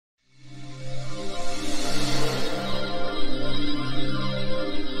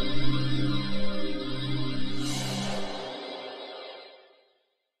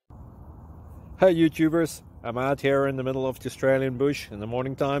Hey YouTubers, I'm out here in the middle of the Australian bush in the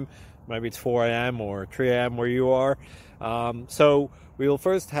morning time. Maybe it's 4 a.m. or 3 a.m. where you are. So we'll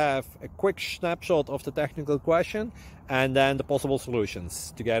first have a quick snapshot of the technical question and then the possible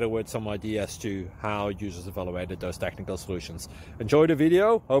solutions, together with some ideas to how users evaluated those technical solutions. Enjoy the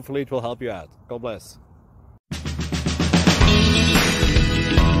video, hopefully it will help you out. God bless.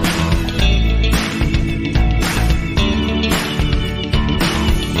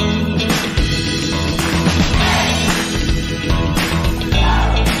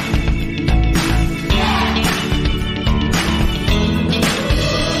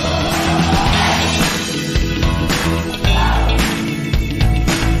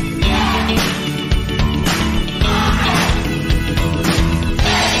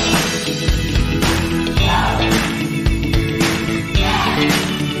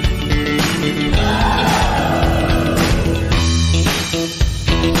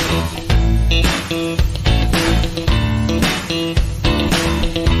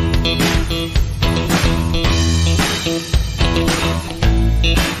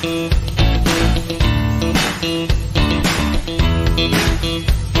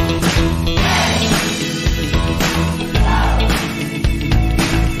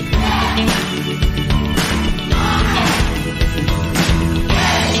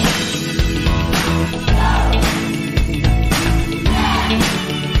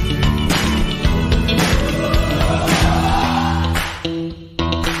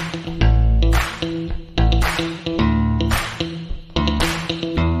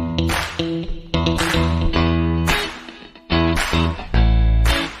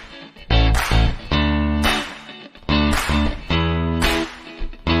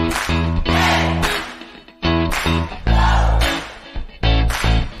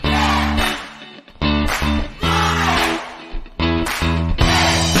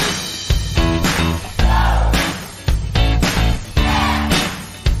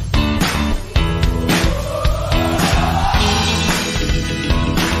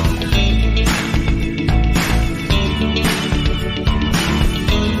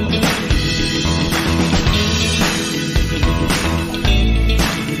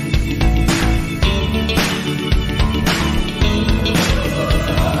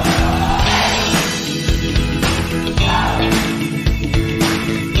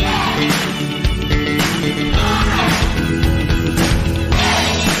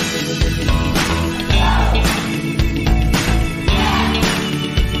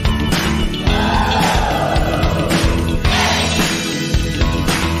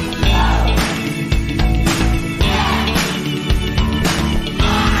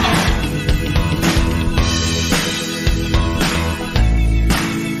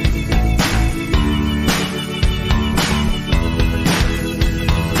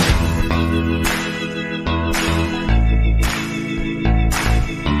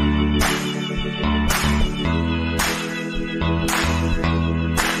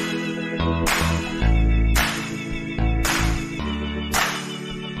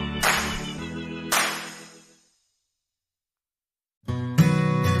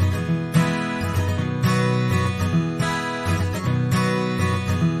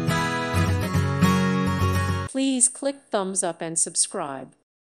 Please click thumbs up and subscribe.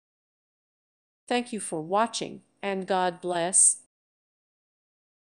 Thank you for watching, and God bless.